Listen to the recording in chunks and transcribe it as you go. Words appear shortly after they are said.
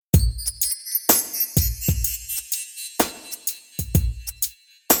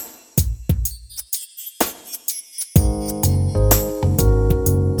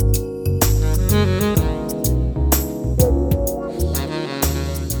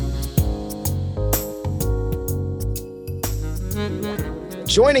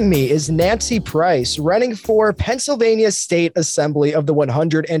Joining me is Nancy Price, running for Pennsylvania State Assembly of the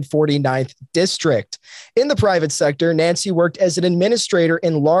 149th District. In the private sector, Nancy worked as an administrator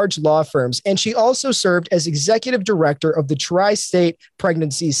in large law firms, and she also served as executive director of the Tri-State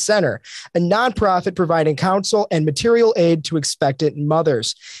Pregnancy Center, a nonprofit providing counsel and material aid to expectant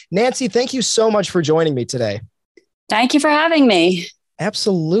mothers. Nancy, thank you so much for joining me today. Thank you for having me.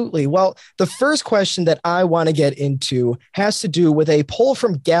 Absolutely. Well, the first question that I want to get into has to do with a poll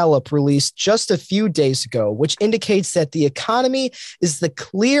from Gallup released just a few days ago, which indicates that the economy is the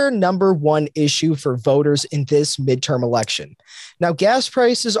clear number one issue for voters in this midterm election. Now, gas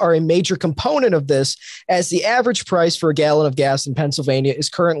prices are a major component of this, as the average price for a gallon of gas in Pennsylvania is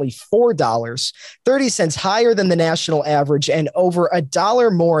currently $4, 30 cents higher than the national average and over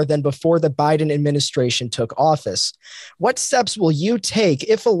 $1 more than before the Biden administration took office. What steps will you take,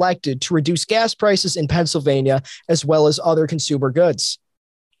 if elected, to reduce gas prices in Pennsylvania as well as other consumer goods?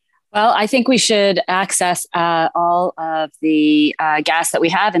 Well, I think we should access all of the gas that we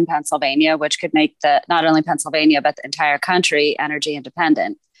have in Pennsylvania, which could make not only Pennsylvania, but the entire country energy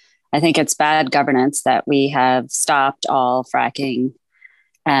independent. I think it's bad governance that we have stopped all fracking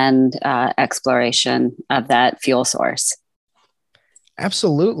and exploration of that fuel source.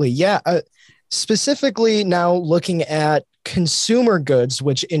 Absolutely. Yeah. Specifically now looking at consumer goods,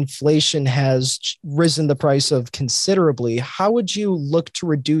 which inflation has risen the price of considerably, how would you look to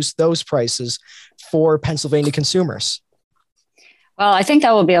reduce those prices for Pennsylvania consumers? Well, I think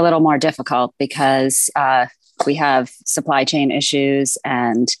that will be a little more difficult because we have supply chain issues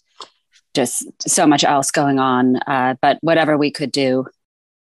and just so much else going on. But whatever we could do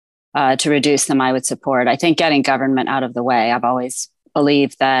to reduce them, I would support. I think getting government out of the way. I've always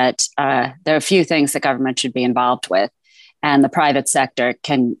believed that there are a few things that government should be involved with, and the private sector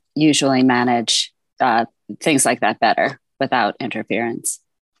can usually manage things like that better without interference.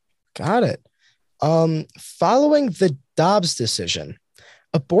 Got it. Following the Dobbs decision,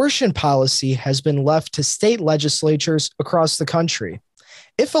 abortion policy has been left to state legislatures across the country.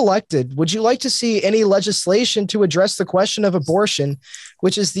 If elected, would you like to see any legislation to address the question of abortion,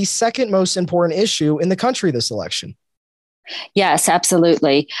 which is the second most important issue in the country this election? Yes,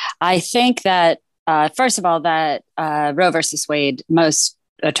 absolutely. I think that first of all, that Roe versus Wade,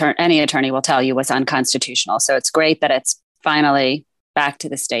 any attorney will tell you was unconstitutional. So it's great that it's finally back to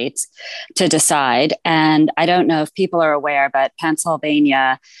the states to decide. And I don't know if people are aware, but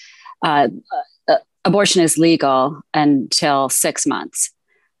Pennsylvania, abortion is legal until 6 months,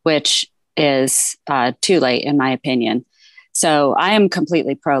 which is too late, in my opinion. So I am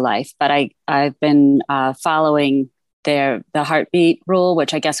completely pro-life, but I've been following the heartbeat rule,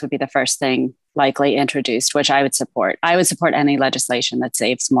 which I guess would be the first thing likely introduced, which I would support. I would support any legislation that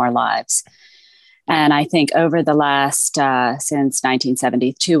saves more lives. And I think over the last, since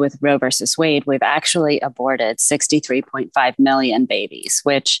 1972 with Roe versus Wade, we've actually aborted 63.5 million babies,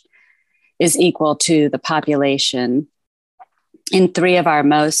 which is equal to the population in 3 of our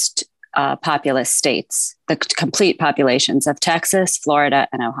most populous states, the complete populations of Texas, Florida,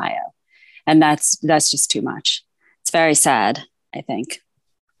 and Ohio. And that's just too much. It's very sad, I think.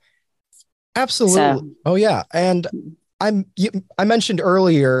 Absolutely. So, oh, yeah. And I mentioned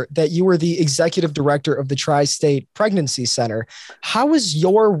earlier that you were the executive director of the Tri-State Pregnancy Center. How is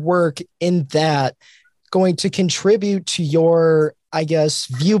your work in that going to contribute to your, I guess,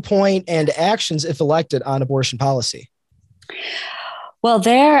 viewpoint and actions if elected on abortion policy? Well,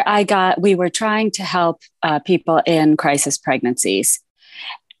 we were trying to help people in crisis pregnancies.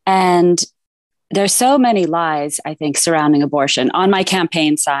 And there's so many lies, I think, surrounding abortion. On my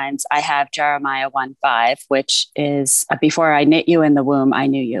campaign signs, I have Jeremiah 1:5, which is, before I knit you in the womb, I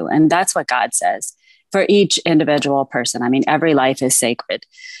knew you. And that's what God says for each individual person. I mean, every life is sacred.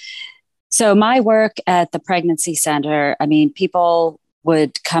 So my work at the pregnancy center, I mean, people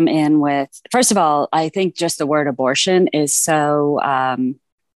would come in with, first of all, I think just the word abortion is so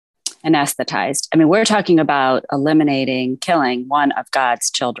anesthetized. I mean, we're talking about killing one of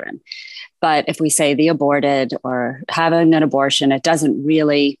God's children. But if we say the aborted or having an abortion, it doesn't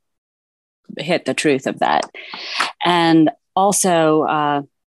really hit the truth of that. And also,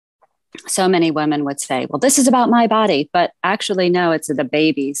 so many women would say, well, this is about my body. But actually, no, it's the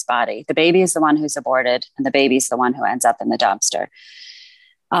baby's body. The baby is the one who's aborted, and the baby's the one who ends up in the dumpster.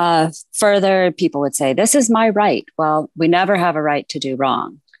 Further, people would say, this is my right. Well, we never have a right to do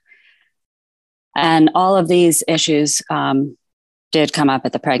wrong. And all of these issues did come up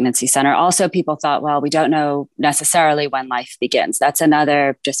at the pregnancy center. Also, people thought, well, we don't know necessarily when life begins. That's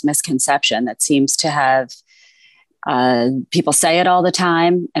another just misconception that seems to have People say it all the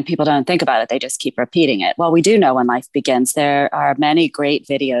time and people don't think about it. They just keep repeating it. Well, we do know when life begins. There are many great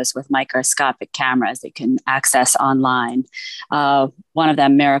videos with microscopic cameras that you can access online. One of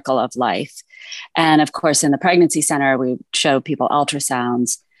them, Miracle of Life. And of course, in the pregnancy center, we show people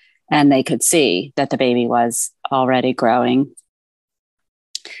ultrasounds and they could see that the baby was already growing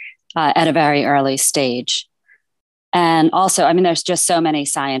at a very early stage. And also, I mean, there's just so many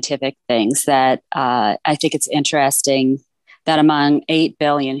scientific things that I think it's interesting that among 8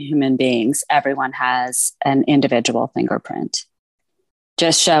 billion human beings, everyone has an individual fingerprint.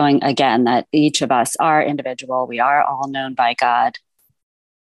 Just showing again that each of us are individual. We are all known by God.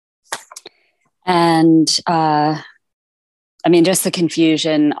 And I mean, just the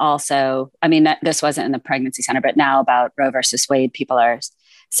confusion also, I mean, this wasn't in the pregnancy center, but now about Roe versus Wade, people are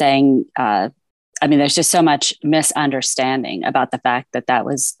saying, I mean, there's just so much misunderstanding about the fact that that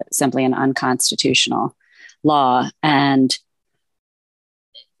was simply an unconstitutional law. And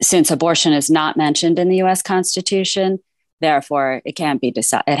since abortion is not mentioned in the US Constitution, therefore it can't be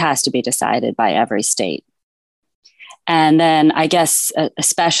decided. It has to be decided by every state. And then I guess,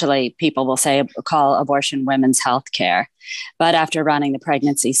 especially people will say, call abortion women's health care. But after running the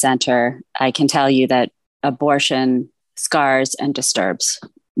pregnancy center, I can tell you that abortion scars and disturbs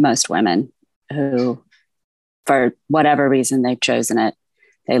most women who, for whatever reason they've chosen it,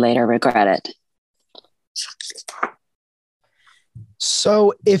 they later regret it.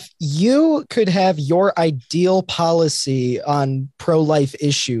 So if you could have your ideal policy on pro-life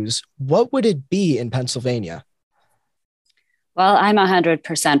issues, what would it be in Pennsylvania? Well, I'm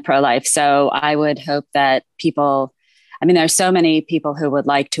 100% pro-life. So I would hope that people, I mean, there's so many people who would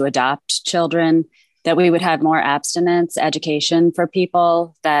like to adopt children, that we would have more abstinence education for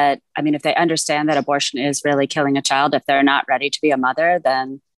people that, I mean, if they understand that abortion is really killing a child, if they're not ready to be a mother,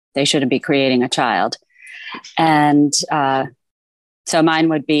 then they shouldn't be creating a child. And so mine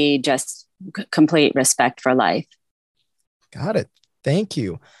would be just complete respect for life. Got it. Thank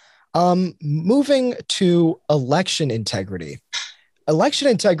you. Moving to election integrity. Election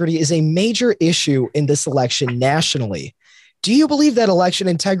integrity is a major issue in this election nationally. Do you believe that election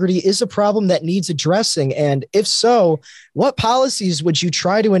integrity is a problem that needs addressing? And if so, what policies would you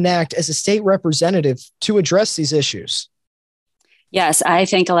try to enact as a state representative to address these issues? Yes, I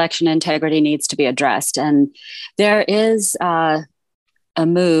think election integrity needs to be addressed. And there is a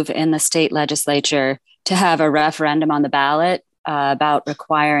move in the state legislature to have a referendum on the ballot about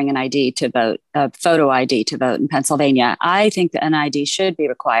requiring an ID to vote, a photo ID to vote in Pennsylvania. I think that an ID should be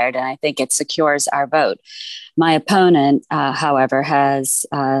required, and I think it secures our vote. My opponent, however, has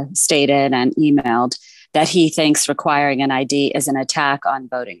stated and emailed that he thinks requiring an ID is an attack on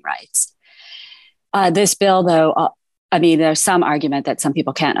voting rights. This bill, though, I mean, there's some argument that some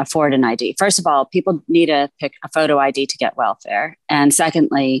people can't afford an ID. First of all, people need to pick a photo ID to get welfare. And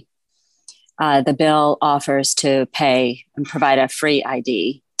secondly, the bill offers to pay and provide a free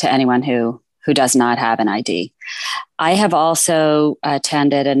ID to anyone who does not have an ID. I have also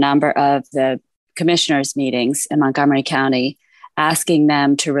attended a number of the commissioners' meetings in Montgomery County, asking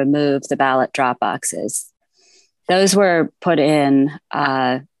them to remove the ballot drop boxes. Those were put in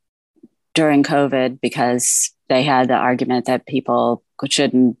during COVID because they had the argument that people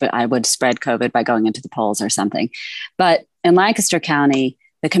shouldn't, but I would spread COVID by going into the polls or something. But in Lancaster County,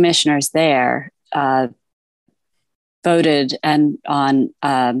 the commissioners there voted on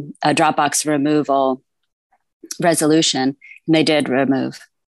a Dropbox removal resolution, and they did remove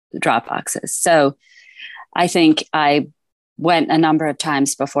the drop boxes. So I think I went a number of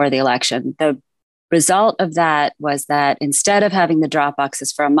times before the election. The result of that was that instead of having the drop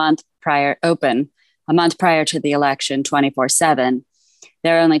boxes for a month prior to the election, 24/7,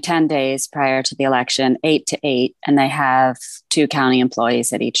 there are only 10 days prior to the election, 8 to 8, and they have 2 county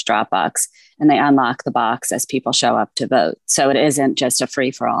employees at each drop box, and they unlock the box as people show up to vote. So it isn't just a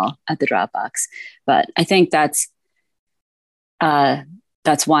free for all at the drop box. But I think that's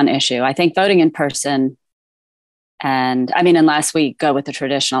one issue. I think voting in person, and I mean, unless we go with the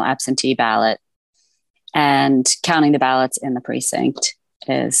traditional absentee ballot, and counting the ballots in the precinct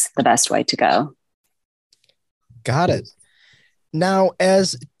is the best way to go. Got it. Now,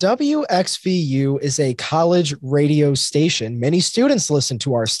 as WXVU is a college radio station, many students listen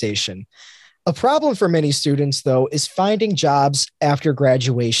to our station. A problem for many students, though, is finding jobs after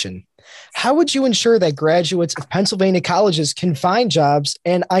graduation. How would you ensure that graduates of Pennsylvania colleges can find jobs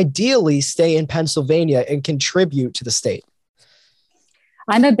and ideally stay in Pennsylvania and contribute to the state?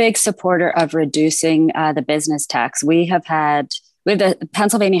 I'm a big supporter of reducing the business tax.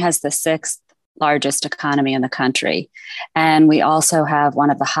 Pennsylvania has the 6th largest economy in the country. And we also have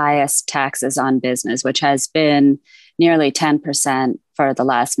one of the highest taxes on business, which has been nearly 10% for the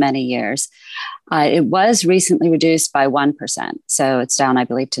last many years. It was recently reduced by 1%. So it's down, I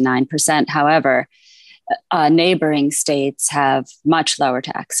believe, to 9%. However, neighboring states have much lower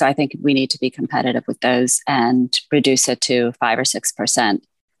tax. So I think we need to be competitive with those and reduce it to 5 or 6%.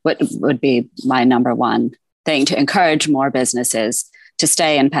 What would be my number one thing to encourage more businesses to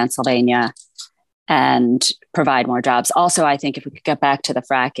stay in Pennsylvania and provide more jobs. Also, I think if we could get back to the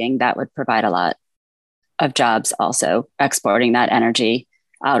fracking, that would provide a lot of jobs, also exporting that energy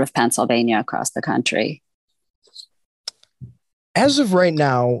out of Pennsylvania across the country. As of right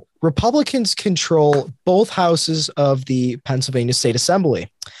now, Republicans control both houses of the Pennsylvania State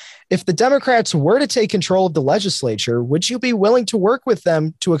Assembly. If the Democrats were to take control of the legislature, would you be willing to work with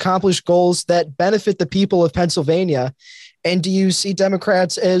them to accomplish goals that benefit the people of Pennsylvania? And do you see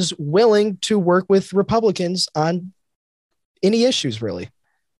Democrats as willing to work with Republicans on any issues, really?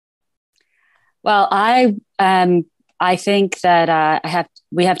 Well, I think that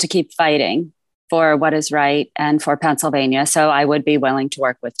we have to keep fighting for what is right and for Pennsylvania. So I would be willing to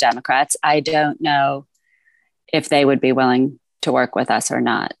work with Democrats. I don't know if they would be willing to work with us or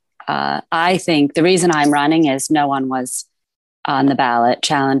not. I think the reason I'm running is no one was on the ballot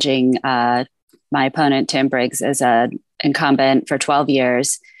challenging my opponent, Tim Briggs, as an incumbent for 12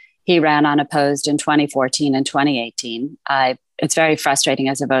 years. He ran unopposed in 2014 and 2018. It's very frustrating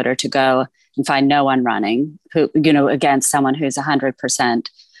as a voter to go and find no one running who, against someone who's 100%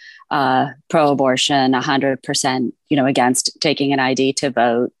 pro-abortion, 100%, against taking an ID to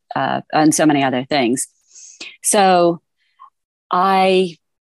vote, and so many other things. So I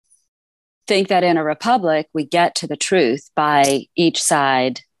think that in a republic, we get to the truth by each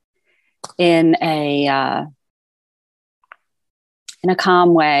side in a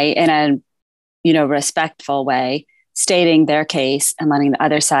calm way, in a respectful way, stating their case and letting the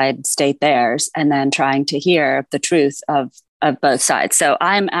other side state theirs, and then trying to hear the truth of both sides. So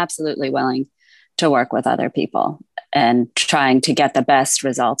I'm absolutely willing to work with other people and trying to get the best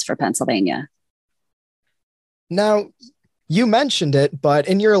results for Pennsylvania. Now, you mentioned it, but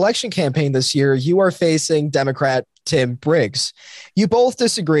in your election campaign this year, you are facing Democrat Tim Briggs. You both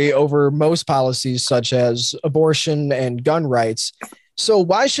disagree over most policies such as abortion and gun rights. So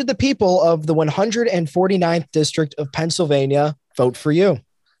why should the people of the 149th District of Pennsylvania vote for you?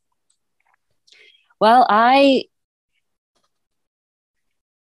 Well, I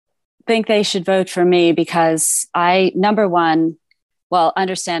think they should vote for me because number one,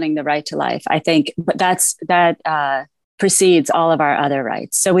 understanding the right to life, I think that precedes all of our other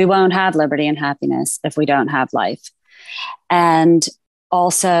rights. So we won't have liberty and happiness if we don't have life. And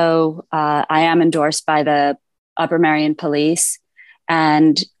also, I am endorsed by the Upper Merion Police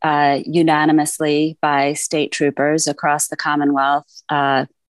and unanimously by state troopers across the Commonwealth,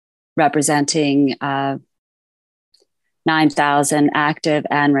 representing 9,000 active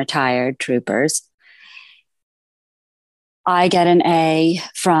and retired troopers. I get an A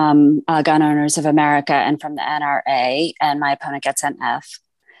from Gun Owners of America and from the NRA, and my opponent gets an F.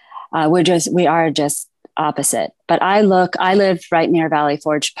 We are just opposite. But I live right near Valley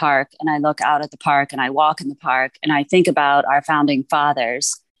Forge Park, and I look out at the park and I walk in the park and I think about our founding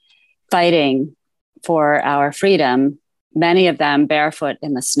fathers fighting for our freedom, many of them barefoot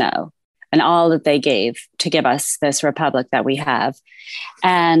in the snow, and all that they gave to give us this republic that we have.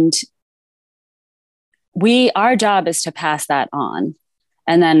 And our job is to pass that on.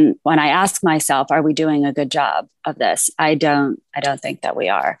 And then when I ask myself, are we doing a good job of this? I don't think that we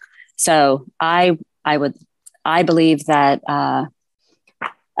are. So I believe that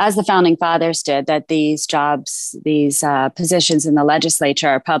as the founding fathers did, that these jobs, these positions in the legislature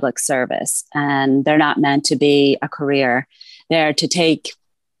are public service, and they're not meant to be a career. They're to take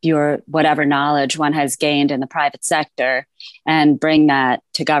your whatever knowledge one has gained in the private sector and bring that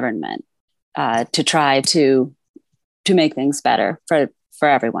to government. To try to make things better for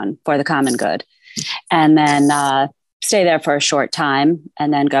everyone, for the common good, and then stay there for a short time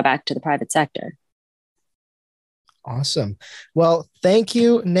and then go back to the private sector. Awesome. Well, thank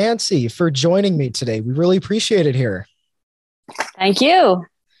you, Nancy, for joining me today. We really appreciate it here. Thank you,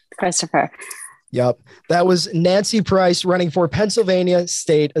 Christopher. Yep. That was Nancy Price running for Pennsylvania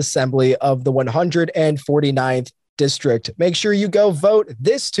State Assembly of the 149th District. Make sure you go vote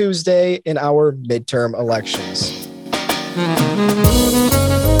this Tuesday in our midterm elections.